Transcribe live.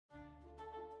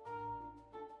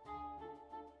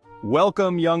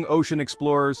Welcome, young ocean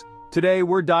explorers. Today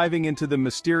we're diving into the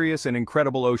mysterious and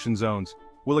incredible ocean zones.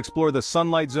 We'll explore the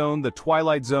Sunlight Zone, the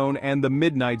Twilight Zone, and the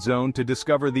Midnight Zone to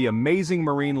discover the amazing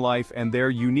marine life and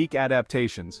their unique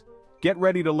adaptations. Get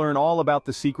ready to learn all about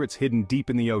the secrets hidden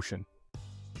deep in the ocean.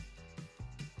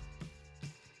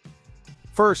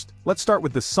 First, let's start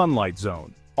with the Sunlight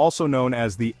Zone, also known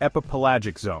as the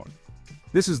epipelagic zone.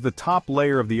 This is the top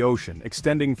layer of the ocean,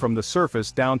 extending from the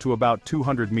surface down to about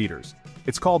 200 meters.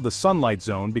 It's called the Sunlight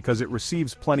Zone because it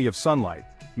receives plenty of sunlight,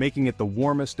 making it the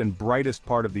warmest and brightest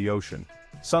part of the ocean.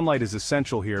 Sunlight is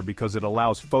essential here because it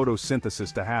allows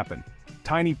photosynthesis to happen.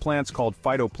 Tiny plants called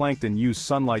phytoplankton use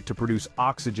sunlight to produce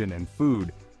oxygen and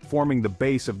food, forming the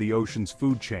base of the ocean's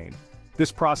food chain.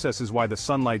 This process is why the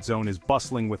Sunlight Zone is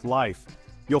bustling with life.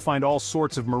 You'll find all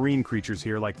sorts of marine creatures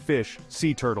here like fish,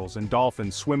 sea turtles, and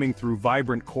dolphins swimming through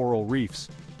vibrant coral reefs.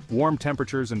 Warm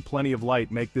temperatures and plenty of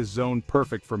light make this zone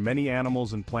perfect for many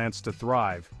animals and plants to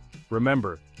thrive.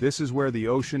 Remember, this is where the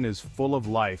ocean is full of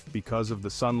life because of the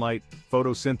sunlight,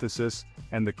 photosynthesis,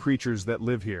 and the creatures that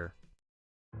live here.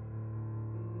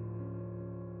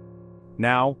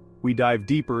 Now, we dive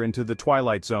deeper into the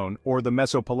Twilight Zone, or the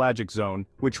mesopelagic zone,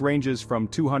 which ranges from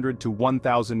 200 to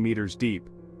 1,000 meters deep.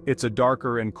 It's a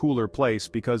darker and cooler place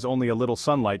because only a little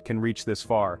sunlight can reach this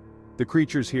far. The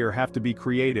creatures here have to be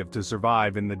creative to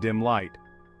survive in the dim light.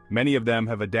 Many of them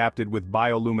have adapted with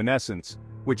bioluminescence,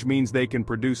 which means they can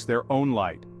produce their own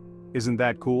light. Isn't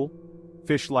that cool?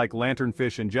 Fish like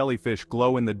lanternfish and jellyfish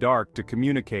glow in the dark to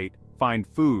communicate, find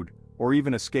food, or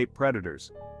even escape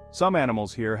predators. Some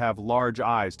animals here have large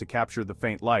eyes to capture the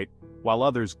faint light, while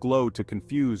others glow to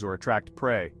confuse or attract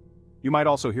prey. You might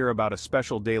also hear about a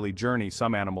special daily journey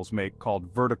some animals make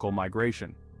called vertical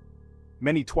migration.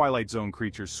 Many Twilight Zone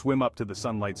creatures swim up to the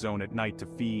Sunlight Zone at night to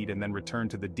feed and then return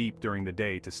to the deep during the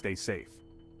day to stay safe.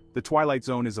 The Twilight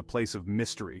Zone is a place of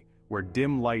mystery, where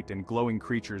dim light and glowing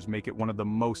creatures make it one of the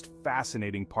most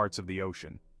fascinating parts of the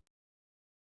ocean.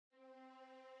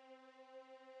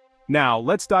 Now,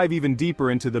 let's dive even deeper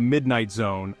into the Midnight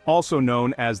Zone, also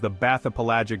known as the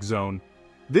bathypelagic zone.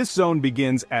 This zone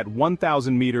begins at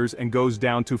 1,000 meters and goes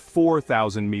down to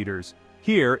 4,000 meters.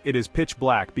 Here, it is pitch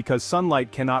black because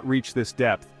sunlight cannot reach this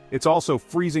depth. It's also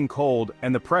freezing cold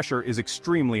and the pressure is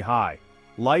extremely high.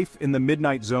 Life in the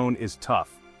Midnight Zone is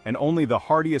tough, and only the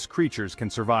hardiest creatures can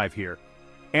survive here.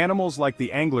 Animals like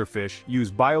the anglerfish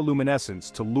use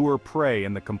bioluminescence to lure prey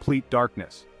in the complete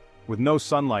darkness. With no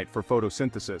sunlight for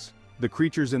photosynthesis, the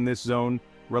creatures in this zone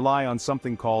rely on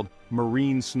something called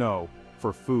marine snow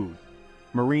for food.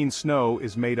 Marine snow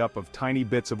is made up of tiny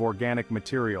bits of organic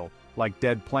material, like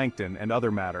dead plankton and other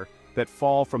matter, that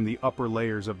fall from the upper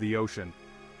layers of the ocean.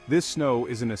 This snow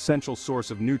is an essential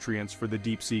source of nutrients for the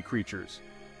deep-sea creatures.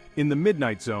 In the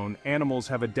Midnight Zone, animals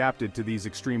have adapted to these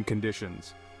extreme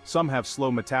conditions. Some have slow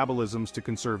metabolisms to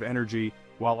conserve energy,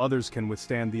 while others can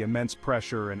withstand the immense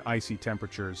pressure and icy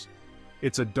temperatures.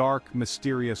 It's a dark,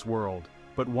 mysterious world,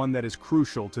 but one that is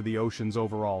crucial to the ocean's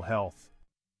overall health.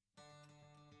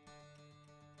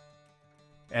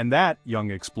 And that,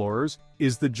 young explorers,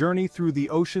 is the journey through the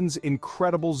ocean's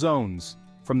incredible zones,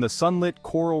 from the sunlit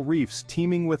coral reefs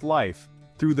teeming with life,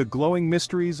 through the glowing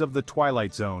mysteries of the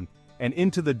Twilight Zone, and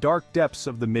into the dark depths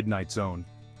of the Midnight Zone.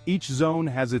 Each zone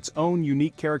has its own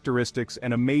unique characteristics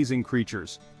and amazing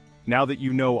creatures. Now that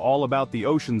you know all about the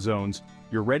ocean zones,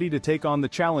 you're ready to take on the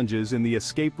challenges in the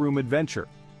escape room adventure.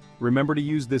 Remember to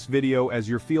use this video as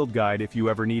your field guide if you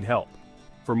ever need help.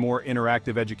 For more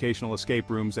interactive educational escape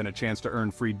rooms and a chance to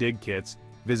earn free dig kits,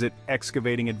 visit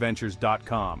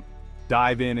excavatingadventures.com.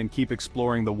 Dive in and keep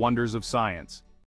exploring the wonders of science.